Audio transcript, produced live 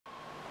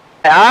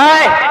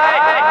હાય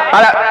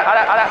અરે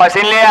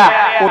હસીન લે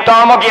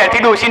ઉતાવળમાં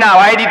ઘેરથી ડોશીને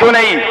આવાય દીધો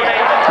નહીં.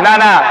 ના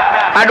ના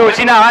આ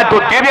ડોશીને આવા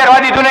ધોતી પહેરવા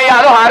દીધું નહીં.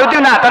 આ તો સારું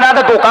થયું નાતા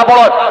નાતા ધોકા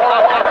પડો.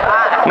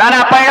 ના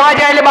ના પહેરવા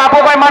જાય એટલે બાપો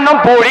કોઈ મારું નામ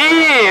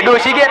ભોળી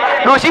ડોશી કે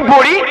ડોશી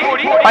ભોળી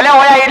અલ્યા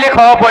હોય એટલે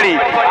ખબર પડી.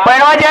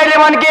 પહેરવા જાય એટલે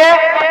મને કે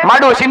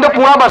મારા ડોશીને તો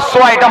પૂરા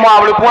 200 આઈટમો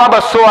આવડ્યું. પૂરા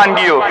 200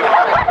 વાનગીઓ.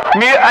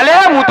 અલે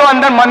હું તો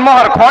અંદર મનમાં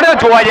હરખોડે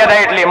જોવા જતા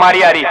એટલે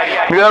મારી હારી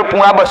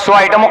પૂરા 200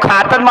 આઈટમો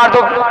ખાત જ મારતો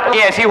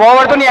 80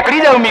 હોવર તો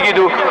નીકળી જાઉં. મેં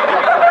કીધું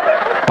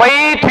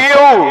પછી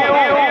થયું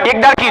એક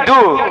દાડ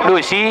કીધું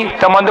ડોશી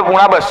તમને તો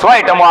પૂરા 200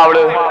 આઈટમો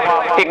આવડે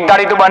એક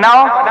દાડી તો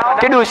બનાવો.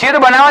 તે ડોશીએ તો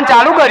બનાવવાનું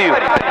ચાલુ કર્યું.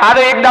 આ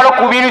તો એક દાડો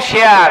કુબીનું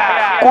શાક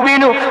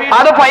કુબીનું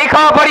આ તો પછી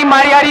ખબર પડી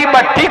મારી હારી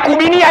બધી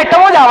કુબીની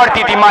આઈટમો જ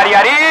આવડતી હતી મારી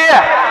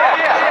હારી.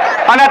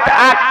 અને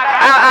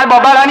આ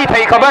બબાલાની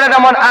થઈ ખબર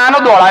હતી મને. આનો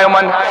દોડાયો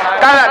મને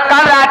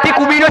કાલ રાતથી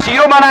કુબીનો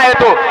શીરો બનાવ્યો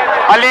હતો.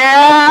 અલે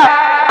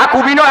આ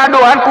કુબીનો આ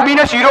ડોહાન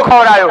કુબીનો શીરો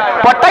ખવડાયો.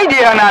 પટાઈ દે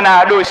નાના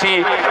ડોશી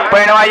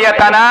પૈણવાઈ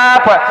હતા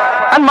ના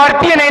અને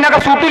મરતી નહીં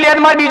ના સૂટી લે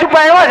મારે બીજું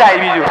પૈણવા જાય.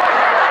 બીજું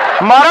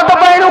મારો તો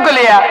પૈણું કે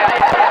લે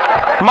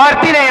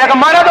મરતી નહીં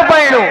મારો તો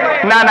પૈણું.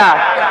 ના ના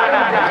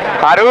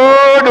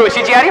હારું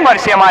ડોશી ચારી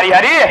મરશે મારી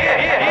હારી.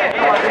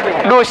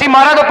 ડોશી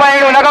મારા તો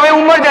પૈણું ના હવે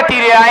ઉંમર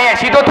જતી રહે. આ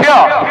 80 તો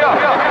થયો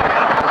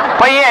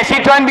પછી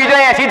 80 થયો બીજો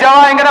 80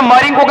 જવા એમ કે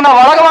મરી કોકના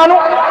વળગવાનું.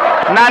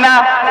 ના ના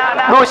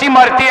ડોશી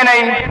મરતી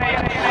નહીં.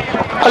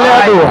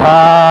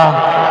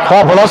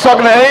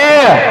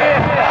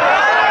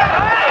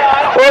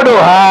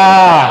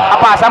 આ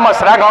પાછા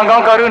મસરા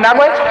ગણગણ કર્યું ના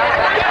કોઈ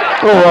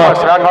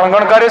મસરા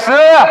ગણગણ કરીશ.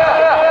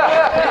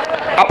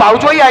 આ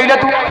પાઉચો આવી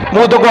તું.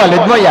 હું તો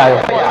કોલેજમાં આવ્યો.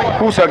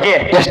 શું શકે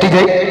એસટી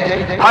જઈ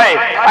હાય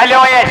અલે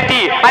ઓય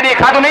એસટી આ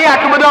દેખાતું નહીં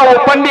આટલું બધું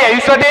ઓપન બી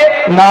આવ્યું છે.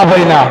 ના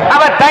ભાઈ ના આ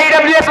બધા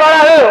ઈડબ્લ્યુએસ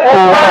વાળા હે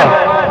ઓપન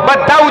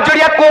બધા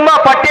ઉજળિયા કોમા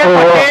પટેલ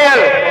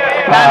પટેલ.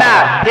 ના ના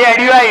એ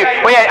એડિયો આવી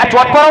ઓય આ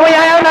ચોટપોરમાં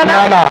આવ્યો. ના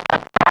ના ના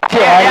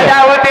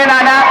આવો તે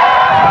નાના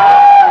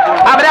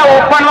આ બધા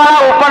ઓપન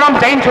વાળા ઓપન આમ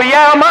જઈને જોઈએ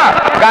આમાં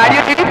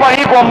ગાડીઓ થી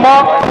પડી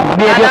કોમમાં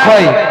બે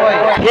ભાઈ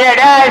એ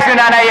એડ્યા આવીશું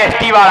નાના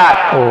એસટી વાળા.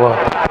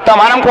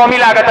 તમારા કોમી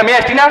લાગે તમે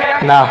એસટી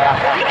ના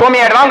તો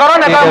મેં એડવાન્સ કરો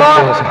ને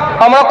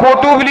હમણાં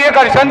ખોટું પેલું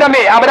કરશો ને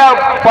તમે. આ બધા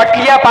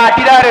પટલિયા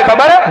પાટીદાર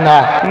ખબર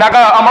ના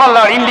હમણાં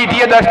લડીને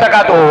લીધી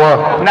 10% તો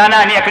ના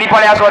ના નીકળી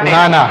પડ્યા છો.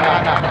 ના ના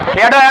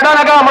એડો એડો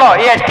ને હમણાં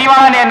એસટી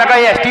વાળા ને નકર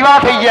એસટી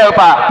વાળા થઈ ગયા.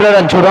 પા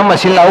રણછોડમાં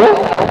મશીન લાવું.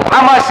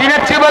 આ મશીન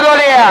જ છે બધો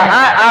લે.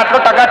 હા આટલો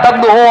ટકા તક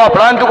દોહો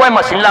પરંતુ કોઈ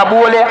મશીન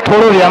લાવવું લે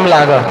થોડું વેમ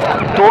લાગે.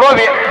 થોડો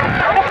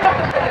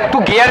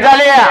તું ઘેર જા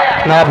લે.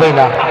 ના ભાઈ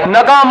ના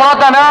નકા હમણાં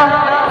તને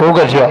શું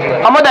કરશો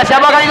અમે દશા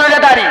બગાડી લે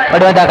તારી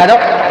અડવા દાખા દો.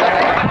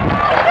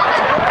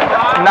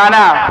 ના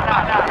ના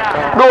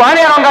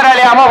ડોહાને રંગ કરે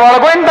લે આમાં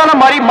વળગો ને તને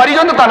મરી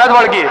જો ને તને જ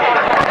વળગે.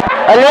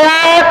 અલે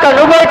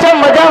કનુભાઈ છે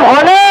મજા હો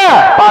ને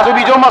પાછું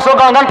બીજો મસો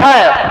ગણગણ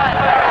થાય.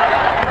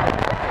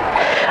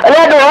 અલે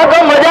ડોહા તો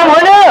મજા હો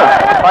ને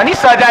અને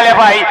સજા લે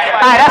ભાઈ.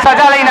 આરા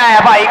સજા લઈને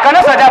આયા ભાઈ. કને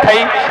સજા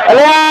થઈ.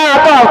 અલે આ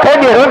તો આખે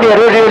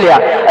ડેરો રહ્યો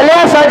લ્યા. અલે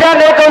સજા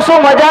નહીં કહું છું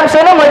મજા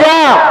છે ને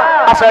મજા.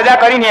 આ સજા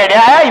કરીને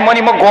હેડ્યા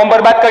ઈમો ગોમ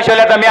બરબાદ કરશો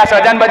એટલે તમે આ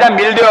સજાને બધા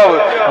મિલ દો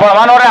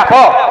ભણવાનો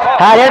રાખો.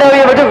 હા રેડો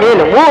એ બધું મિલ.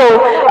 હું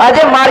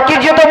આજે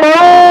માર્કેટ જો તો બહુ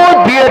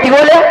ભીડ હતી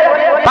બોલે.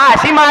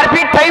 પાછી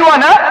મારપીટ થઈ હો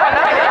ને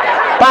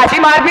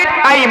પાછી મારપીટ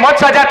આ ઈમો જ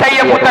સજા થઈ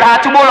છે પુત્ર.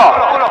 સાચું બોલો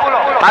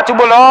સાચું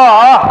બોલો.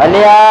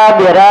 અલે આ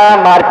બેરા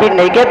મારપીટ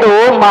નહીં કે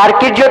તું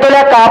માર્કેટ જો તો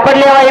લે કાપડ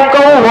લેવા એમ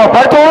કહું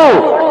વફર તું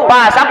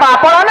પાછા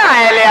પાપડ ને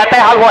આયા લે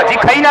અત્યારે હાલ હોજી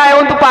ખાઈને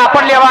આવ્યો તું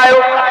પાપડ લેવા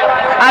આવ્યો.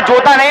 આ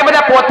જોતા નહીં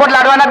બધા પોતપોત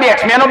લાડવાના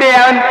બેટ્સમેનો બે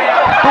આવ્યો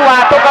તું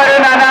વાતો કર્યો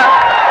નાના.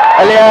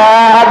 અલે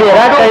આ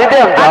બેરા કહી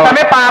દે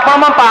તમે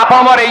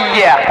પાપડમાં રહી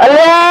ગયા.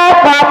 અલે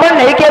પાપડ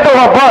નહીં કેતો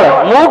વફર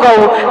હું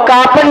કહું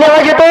કાપડ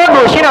લેવા જતો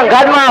ડોશી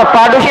અંગાતમાં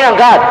પાડોશી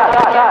અંગાત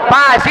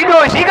પાછી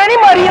ડોશી કની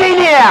મરી રહી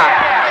લે.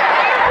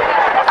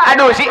 આ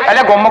ડોશી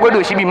અલે ગોમમાં કોઈ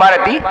ડોશી બીમાર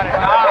હતી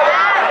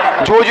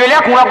જોજો લે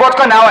કુણા કોચ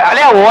કે ના હોય.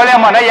 અલે ઓલે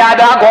મને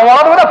યાદ આ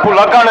ગોવાળો તો બધા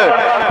ભૂલકણ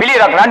પેલી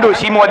રગડા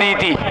ડોશી મોદી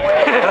હતી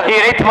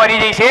એ રીત મરી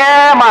જઈ છે.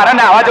 મારે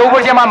નાવા જવું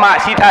પડશે મારા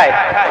માસી થાય.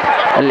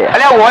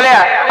 અલે ઓલે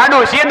આ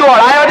ડોશીએ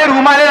દોડાયો છે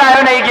રૂમાલે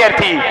લાવ્યો નહીં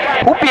ઘેરથી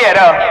હું પહેર.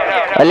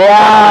 અલે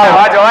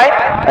આ જવાય.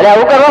 અલે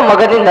આવું કરવા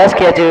મગજની નસ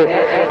ખેંચ.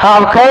 હા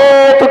ખે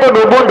તું તો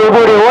ડોબો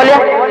રેવો લે.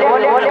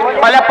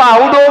 અલે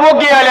પાહુ ડોબો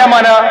કે અલે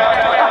મને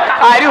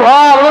આર્યું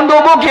હા આવડું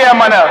ડોબો કે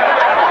મને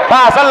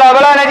પાછળ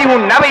લગડા નથી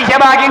ઊંડા પૈસા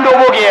બાકીને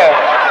ડોબો કે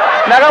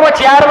નગર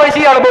 4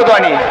 વર્ષથી અડબો તો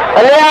ની.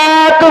 અલે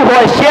આ તું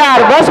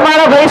હોશિયાર બસ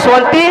મારા ભાઈ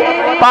શાંતિ.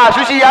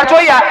 પાછું શિયાળ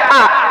ચોઈ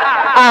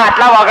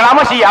આટલા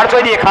વગડામાં શિયાળ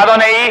ચોઈ દેખાતો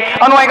નહીં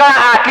અને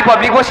આટલી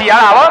પબ્લિકમાં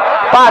શિયાળ આવે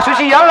પાછું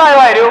શિયાળ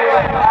લાવ્યો આવ્યો.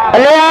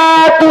 અલે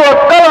આ તું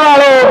અક્કલ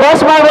વાળો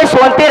બસ મારા ભાઈ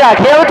શાંતિ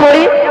રાખી આવ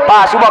થોડી.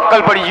 પાછું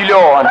બક્કલ પડી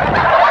ગયું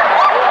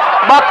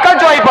બક્કલ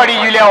ચોઈ પડી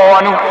ગયું લે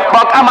હોવાનું.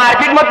 બક્કા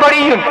માર્કેટમાં જ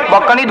પડી ગયું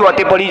બક્કલની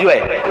દોતે પડી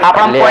જોઈએ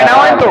આપણા કોઈ ના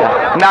હોય ને તો.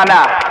 ના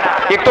ના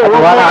એક તો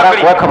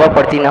કોઈ ખબર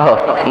પડતી ન હો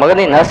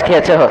મગજની નસ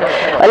ખેંચે હ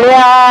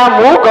અલ્યા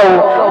હું કહું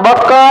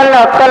બક્કલ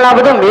અક્કલ ના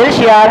બધું મેલ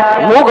છે યાર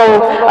હું કહું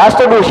આજ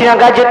તો ડોશીના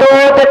ગાજ જતો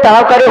તે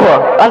તાવ કર્યો હો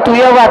અને તું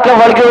એ વાટલો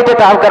વળગ્યો તે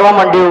તાવ કરવા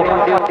માંડ્યો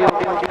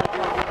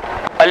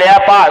અલે આ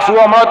પાછું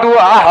હમણાં તું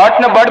આ હટ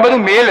ને બટ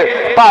બધું મેલ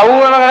પાવું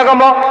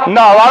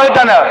નવાવે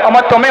તને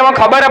અમાર તમે એમાં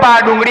ખબર હે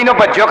આ ડુંગળીનો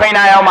ભજ્જો ખાઈને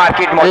આયા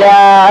માર્કેટમાં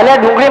અલ્યા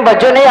ડુંગળી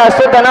ભજ્જો નહીં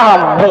હશે તને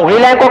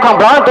ભૂંગળી લાઈન કોઈ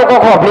ખંભળાવ તો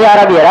કોઈ ખોફલી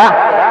આરા બેરા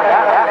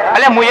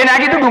અલે મુએ ના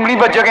કીધું ડુંગળી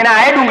ભજ્જો ખાઈને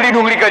આય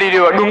ડુંગળી કરી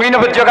રહ્યો ડુંગળીનો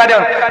ભજ્જો ખાધો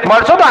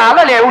મરચો તો હાલ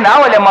લે એવું ના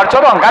હોય મરચો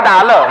તો અંગાત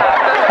હાલ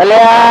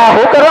અલ્યા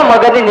હું કરવા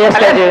મગજની નેસ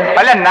લે છે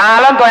અલે ના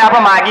હાલ તો આપણે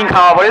માગીને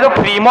ખાવા પડે તો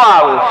ફ્રીમાં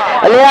આવું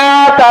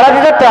અલ્યા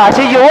તારાથી તો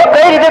ત્રાસી જેવો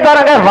કઈ રીતે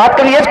તારા કઈ વાત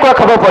કરી એ જ કોઈ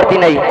ખબર પડતી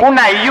નહીં કોણ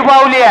નાઈયું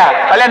પાવ લે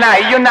અલે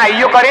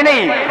નાઈયો કરે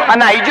નહીં આ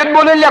નાઈજો જ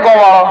બોલે લે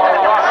ગોવાળો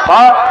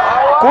હા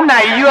કોણ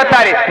નાઈયું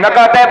અત્યારે ન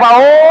કરતા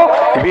પાવો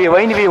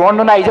વેવાઈને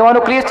વેવણનો નાઈ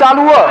જવાનો ક્રેઝ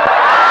ચાલુ હો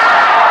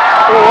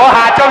ઓહો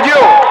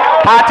હાચવજો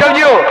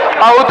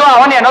આવું તો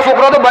આવો ને એનો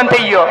છોકરો તો બંધ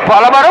થઈ ગયો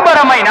ભલે બરોબર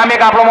મહિના મેં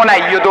કાપડોમાં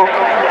નાઈ ગયો તો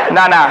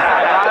ના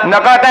ન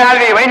કરતા હાલ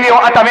વેવાઈને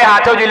તમે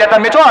હાચવજો એટલે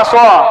તમે છો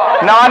હસો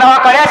નવા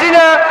કર્યા છે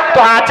ને તો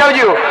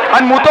હાચવજો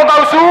અને હું તો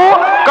કહું છું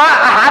કે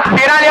હાથ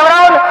ફેરા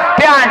લેવડાવો ને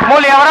તે આંઠમો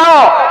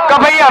લેવડાવો કે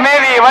ભાઈ અમે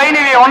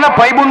વેવાઈને વેવણનો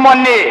ભાઈ બુન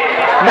મોનને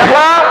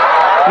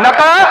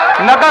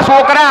નકા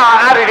છોકરા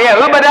આ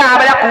રેહુ બધા આ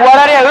બધા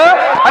કુવાડા રેહુ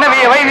અને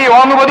વેવાઈ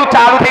વેવણનું બધું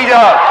ચાલુ થઈ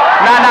જશે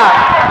ના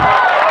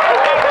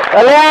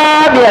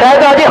અલ્યા બેરા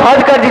તો હજી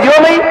હદ કરી દીધો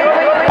ભાઈ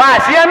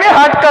પાછી અમે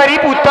હટ કરી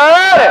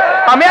પુત્ર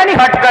અમે આની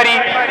હટ કરી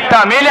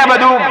તમે લે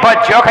બધું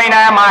ભજ્યો ખાઈને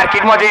આયા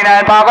માર્કેટમાં જઈને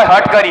આયા તો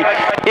હટ કરી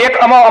એક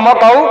અમે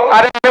કહું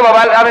અરે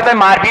બબાલ હવે તમે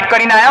મારપીટ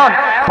કરીને આવ્યો ને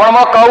પણ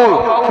અમે કહું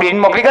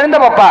બેન મોકલી કરીને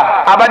તો પપ્પા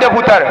આ બધો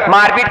પુત્ર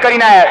મારપીટ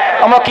કરીને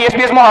આવ્યા અમે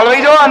કેસમાં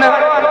હલવાઈ જવો ને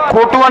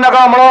ખોટું અને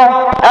હમણાં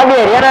આ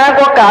બેરિયાના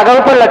કોઈ કાગળ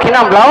ઉપર લખીને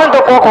હમણાવો ને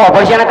તો કોઈ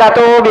ખબર છે ને કાં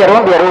તો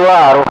બેરું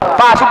હારું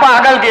પાછું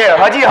પાગલ કે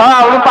હજી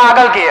આવડું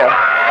પાગલ કે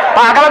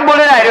પાગલ જ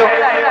બોલે આવ્યો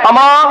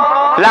આમાં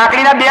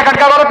લાકડીના 2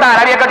 કટકા કરો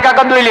તારા 2 કટકા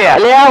કરી દોઈ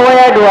લે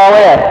હોય ડોવા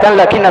હોય તને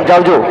લખીને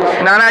સમજાવજો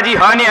નાનાજી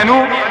હા ને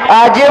એનું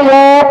આજે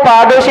હું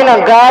પાડોશી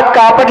અંગાત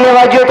કાપડ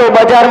લેવા ગયો તો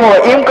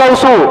બજારમાં એમ કહું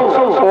છું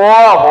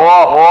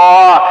ઓહો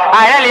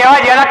આને લેવા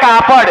જેના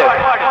કાપડ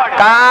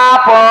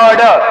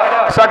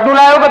શર્ટનું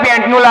લાવ્યો કે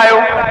પેન્ટનું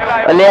લાવ્યો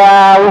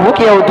અલ્યા હું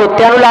કેવું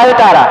ધોતિયાનું લાવ્યો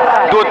તારા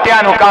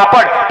ધોતિયાનું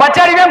કાપડ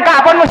 50 રૂપિયા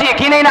કાપડનું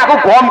શેકી નહીં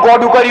નાખું ગોમ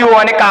ગોડું કર્યું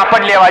અને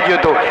કાપડ લેવા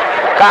ગયો તો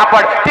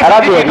કાપડ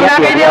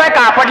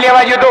કાપડ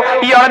લેવા ગયો તો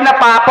ઈ અડદના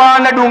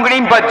પાપડ ને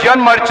ડુંગળી ભજન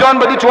મરચન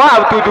બધું જો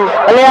આવતું હતું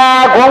એટલે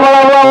આ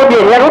ગોમવાળા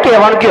બેરિયાનું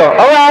કહેવાનું કયો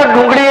હવે આ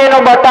ડુંગળી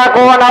નો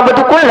બટાકો અને આ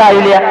બધું કોણ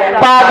લાવી લે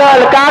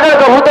પાગલ કાગળ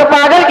કહું તો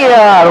પાગલ કે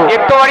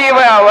એક તો વળી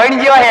વણ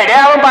જેવા હેડે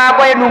આવે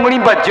પાપો એ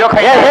ડુંગળી ભજ્યો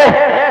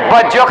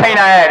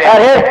ખાઈને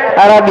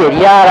આયા અરે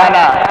બેરિયા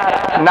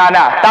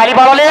ના તાલી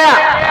પાડો લે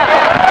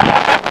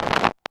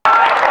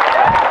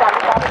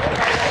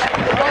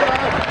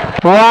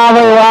વાહ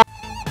ભાઈ વાહ